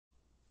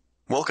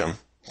Welcome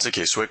to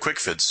CaseWare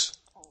QuickFids.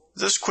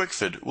 This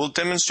QuickFid will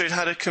demonstrate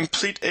how to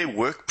complete a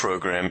work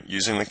program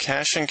using the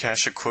cash and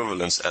cash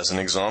equivalents as an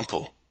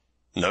example.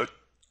 Note,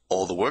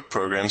 all the work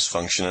programs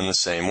function in the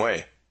same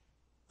way.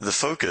 The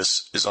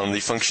focus is on the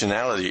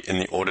functionality in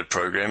the audit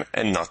program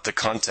and not the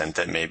content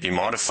that may be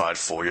modified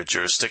for your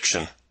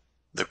jurisdiction.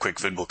 The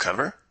QuickFid will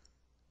cover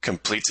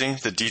completing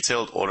the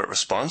detailed audit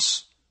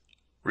response,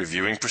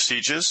 reviewing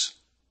procedures,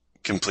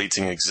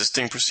 completing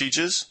existing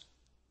procedures,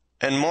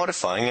 and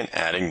modifying and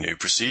adding new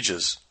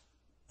procedures.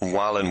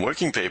 While in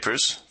working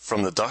papers,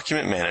 from the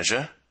Document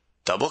Manager,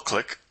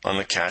 double-click on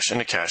the Cash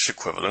and Cash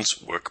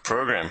Equivalents work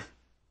program.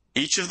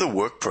 Each of the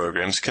work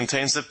programs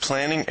contains the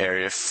planning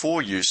area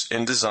for use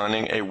in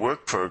designing a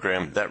work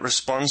program that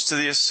responds to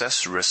the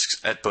assessed risks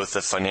at both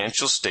the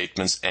financial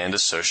statements and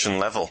assertion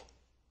level.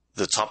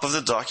 The top of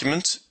the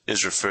document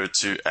is referred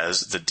to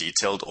as the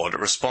Detailed Audit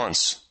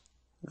Response.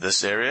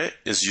 This area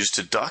is used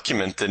to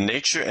document the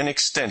nature and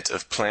extent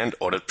of planned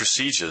audit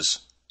procedures.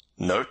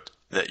 Note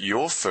that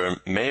your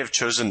firm may have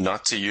chosen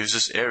not to use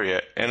this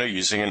area and are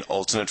using an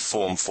alternate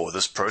form for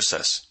this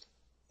process.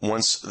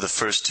 Once the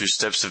first two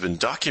steps have been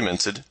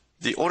documented,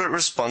 the audit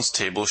response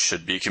table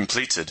should be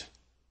completed.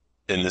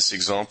 In this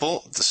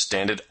example, the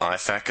standard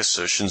IFAC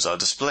assertions are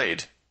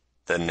displayed.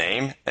 The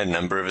name and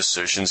number of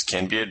assertions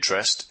can be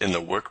addressed in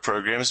the work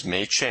programs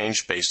may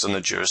change based on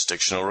the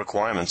jurisdictional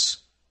requirements.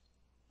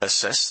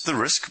 Assess the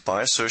risk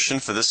by assertion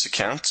for this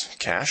account,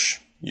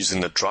 cash, using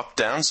the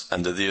drop-downs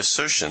under the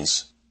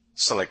assertions.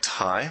 Select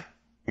high,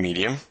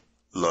 medium,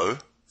 low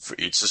for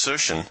each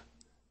assertion.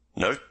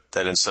 Note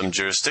that in some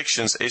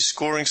jurisdictions, a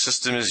scoring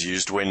system is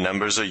used where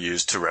numbers are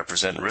used to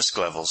represent risk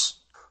levels.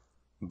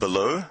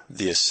 Below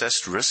the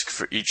assessed risk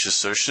for each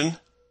assertion,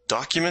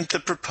 document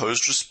the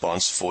proposed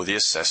response for the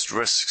assessed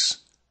risks.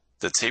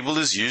 The table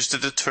is used to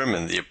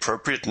determine the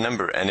appropriate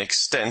number and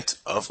extent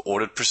of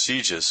audit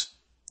procedures.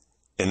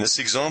 In this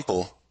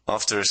example,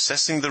 after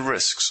assessing the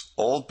risks,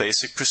 all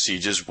basic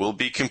procedures will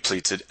be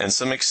completed and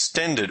some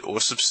extended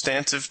or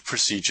substantive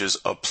procedures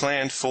are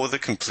planned for the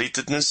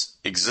completedness,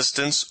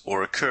 existence,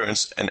 or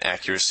occurrence and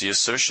accuracy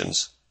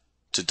assertions.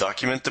 To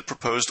document the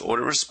proposed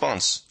audit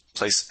response,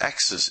 place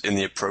X's in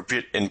the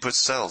appropriate input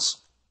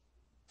cells.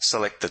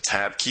 Select the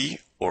Tab key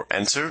or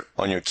Enter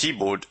on your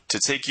keyboard to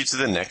take you to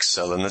the next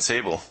cell in the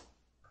table.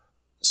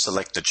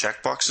 Select the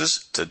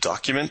checkboxes to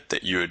document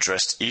that you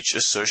addressed each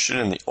assertion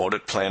in the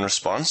audit plan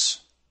response,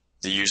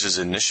 the user's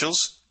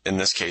initials, in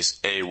this case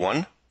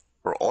A1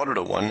 or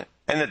Auditor 1,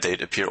 and the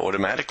date appear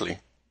automatically.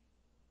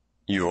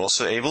 You are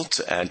also able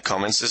to add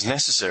comments as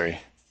necessary.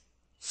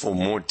 For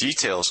more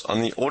details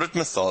on the audit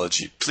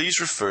methodology,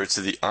 please refer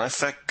to the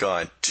IFAC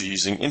Guide to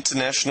using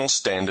international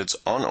standards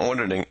on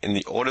auditing in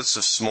the audits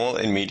of small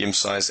and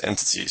medium-sized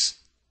entities.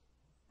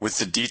 With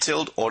the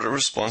detailed audit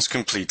response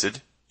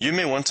completed, you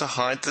may want to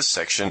hide this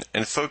section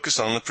and focus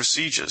on the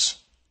procedures.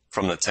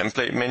 From the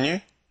template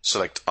menu,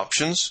 select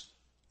Options,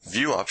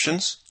 View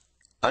Options,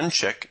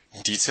 uncheck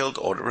Detailed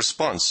Audit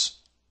Response.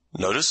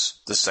 Notice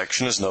the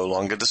section is no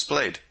longer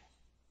displayed.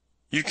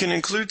 You can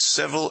include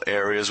several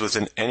areas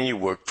within any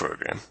work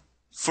program.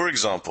 For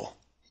example,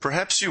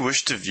 perhaps you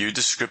wish to view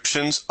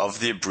descriptions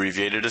of the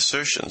abbreviated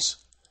assertions.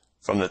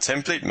 From the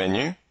template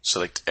menu,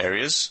 select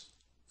Areas,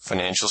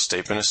 Financial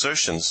Statement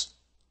Assertions.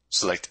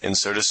 Select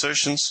Insert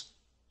Assertions.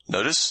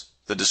 Notice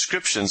the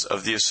descriptions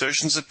of the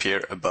assertions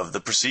appear above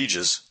the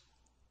procedures.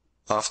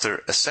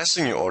 After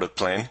assessing your audit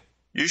plan,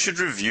 you should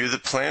review the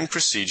plan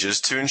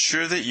procedures to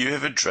ensure that you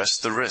have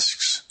addressed the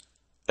risks.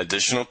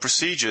 Additional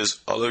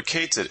procedures are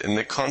located in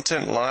the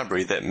content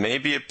library that may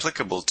be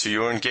applicable to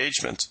your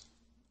engagement.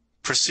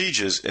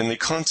 Procedures in the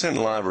content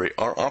library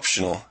are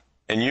optional,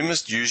 and you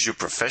must use your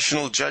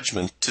professional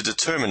judgment to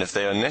determine if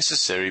they are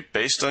necessary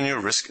based on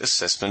your risk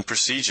assessment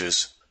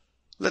procedures.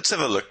 Let's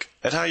have a look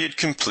at how you'd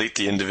complete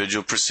the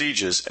individual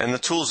procedures and the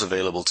tools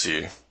available to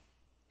you.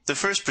 The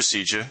first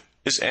procedure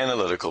is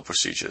Analytical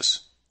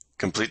Procedures.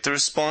 Complete the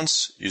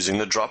response using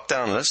the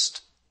drop-down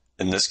list.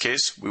 In this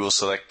case, we will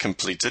select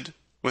Completed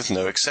with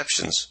no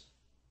exceptions.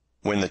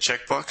 When the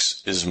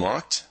checkbox is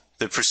marked,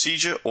 the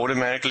procedure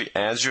automatically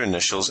adds your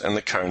initials and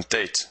the current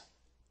date.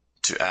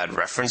 To add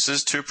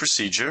references to a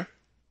procedure,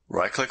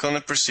 right-click on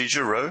the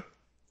procedure row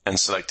and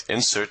select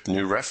Insert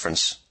New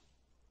Reference.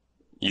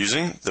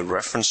 Using the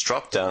reference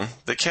drop-down,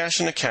 the Cash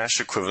and the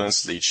Cash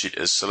Equivalents lead sheet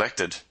is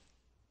selected.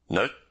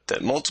 Note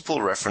that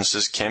multiple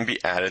references can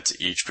be added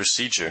to each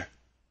procedure.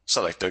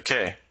 Select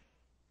OK.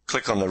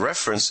 Click on the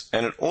reference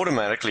and it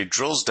automatically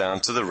drills down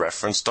to the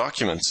reference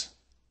document.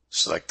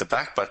 Select the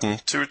back button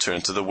to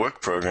return to the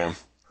work program.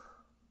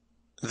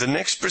 The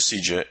next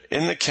procedure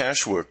in the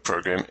Cash work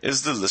program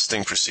is the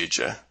Listing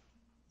Procedure.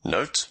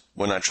 Note,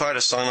 when I try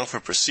to sign off a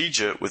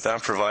procedure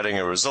without providing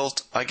a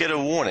result, I get a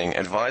warning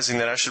advising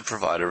that I should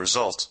provide a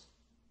result.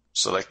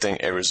 Selecting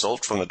a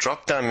result from the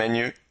drop-down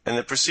menu and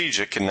the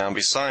procedure can now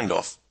be signed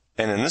off,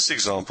 and in this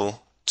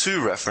example,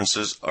 2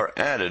 references are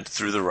added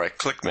through the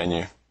right-click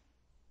menu.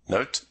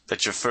 Note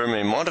that your firm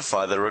may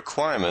modify the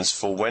requirements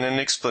for when an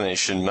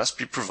explanation must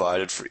be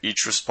provided for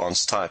each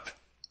response type.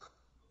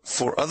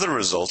 For other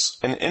results,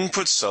 an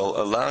input cell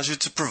allows you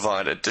to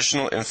provide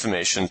additional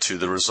information to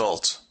the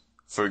result.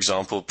 For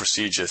example,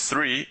 Procedure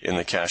 3 in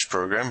the cash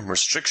program,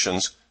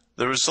 Restrictions,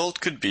 the result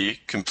could be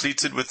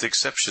completed with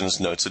exceptions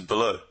noted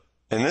below.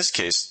 In this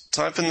case,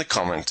 type in the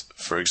comment,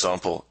 for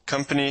example,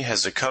 company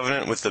has a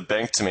covenant with the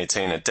bank to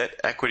maintain a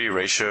debt-equity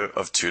ratio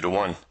of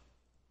 2:1.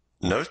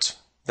 Note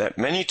that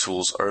many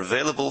tools are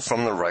available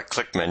from the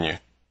right-click menu.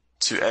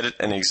 To edit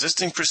an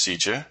existing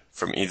procedure,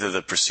 from either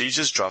the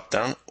Procedures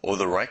drop-down or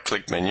the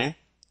right-click menu,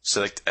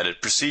 select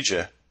Edit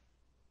Procedure.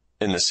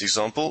 In this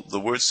example, the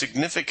word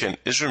significant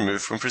is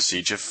removed from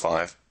Procedure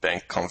 5,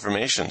 Bank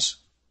Confirmations.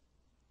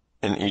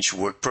 In each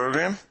work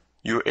program,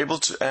 you are able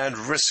to add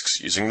risks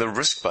using the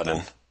Risk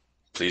button.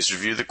 Please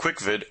review the quick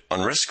vid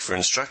on risk for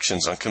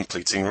instructions on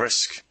completing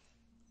risk.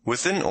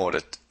 Within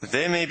Audit,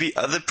 there may be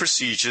other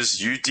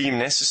procedures you deem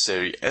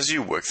necessary as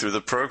you work through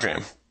the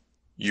program.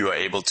 You are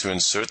able to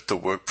insert the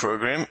work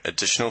program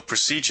additional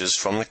procedures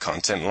from the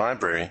content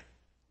library.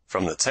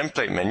 From the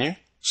template menu,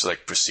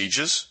 select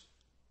Procedures,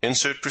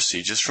 Insert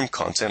Procedures from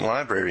Content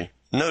Library.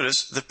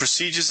 Notice the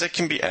procedures that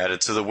can be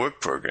added to the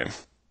work program.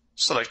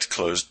 Select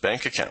Closed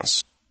Bank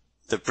Accounts.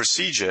 The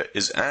procedure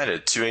is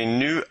added to a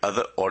new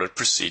Other Audit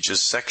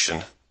Procedures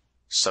section.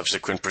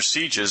 Subsequent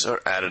procedures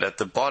are added at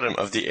the bottom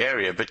of the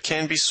area but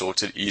can be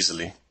sorted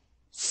easily.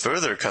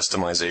 Further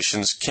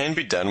customizations can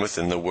be done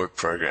within the work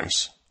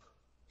programs.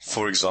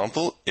 For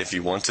example, if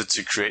you wanted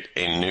to create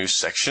a new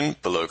section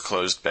below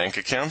Closed Bank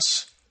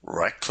Accounts,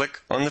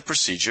 right-click on the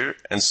procedure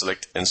and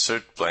select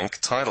Insert Blank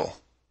Title.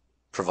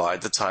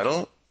 Provide the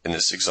title. In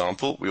this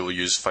example, we will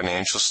use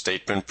Financial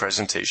Statement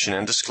Presentation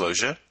and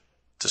Disclosure.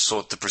 To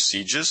sort the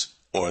procedures,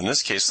 or in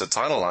this case the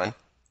title line,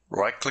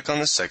 right-click on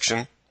the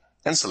section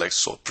and select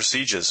Sort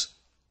Procedures.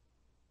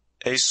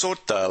 A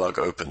sort dialog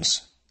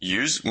opens.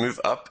 Use Move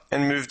Up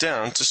and Move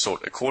Down to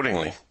sort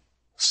accordingly.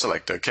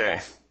 Select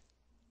OK.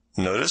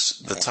 Notice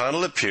the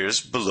title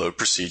appears below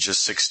Procedure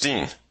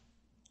 16.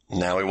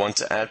 Now we want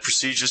to add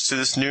procedures to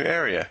this new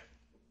area.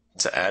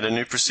 To add a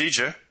new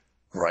procedure,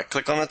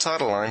 right-click on the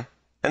title line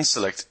and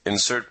select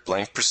Insert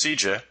Blank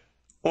Procedure,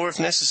 or if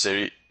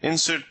necessary,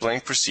 Insert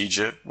Blank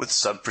Procedure with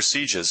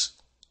Sub-Procedures.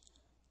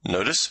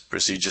 Notice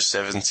Procedure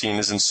 17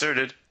 is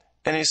inserted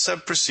and a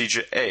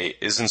Sub-Procedure A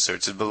is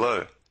inserted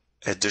below.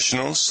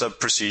 Additional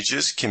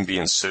sub-procedures can be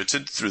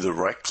inserted through the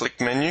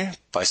right-click menu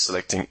by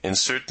selecting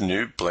Insert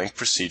New Blank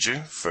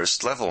Procedure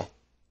First Level.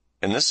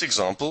 In this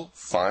example,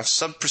 5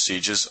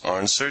 sub-procedures are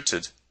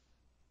inserted.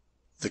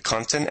 The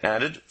content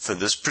added for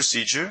this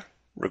procedure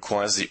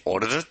requires the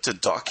auditor to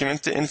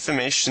document the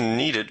information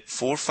needed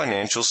for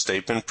financial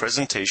statement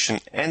presentation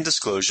and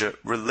disclosure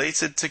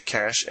related to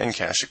cash and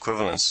cash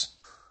equivalents.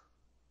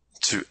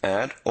 To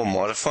add or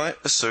modify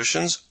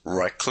assertions,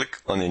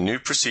 right-click on the new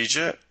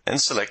procedure and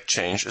select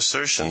Change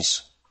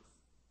Assertions.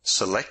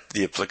 Select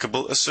the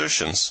applicable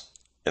assertions.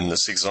 In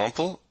this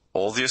example,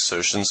 all the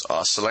assertions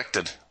are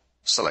selected.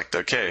 Select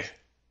OK.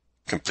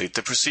 Complete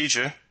the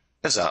procedure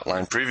as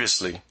outlined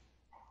previously.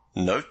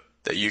 Note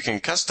that you can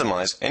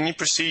customize any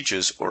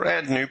procedures or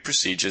add new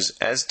procedures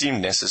as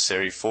deemed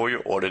necessary for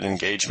your audit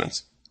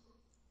engagement.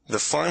 The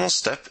final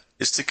step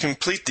is to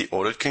complete the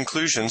audit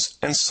conclusions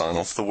and sign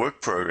off the work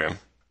program.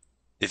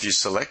 If you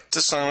select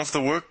to sign off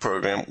the work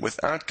program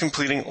without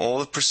completing all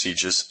the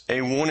procedures,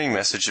 a warning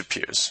message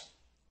appears.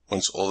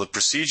 Once all the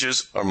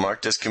procedures are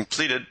marked as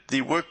completed,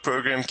 the work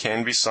program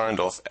can be signed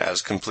off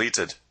as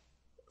completed.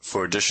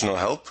 For additional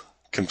help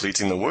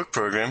completing the work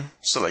program,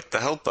 select the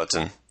Help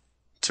button.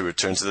 To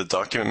return to the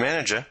Document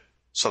Manager,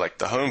 select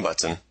the Home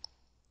button.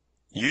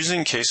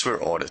 Using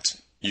CaseWare Audit,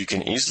 you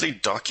can easily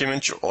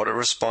document your audit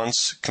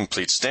response,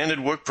 complete standard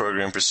work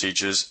program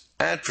procedures,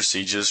 add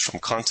procedures from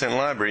Content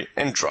Library,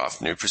 and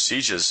draft new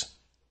procedures.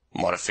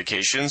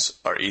 Modifications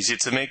are easy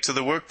to make to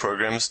the work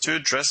programs to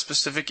address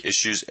specific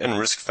issues and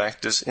risk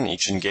factors in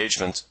each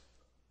engagement.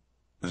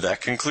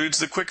 That concludes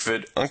the quick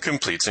vid on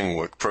completing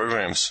work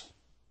programs.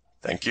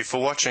 Thank you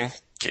for watching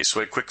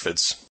CaseWare Quick Vids.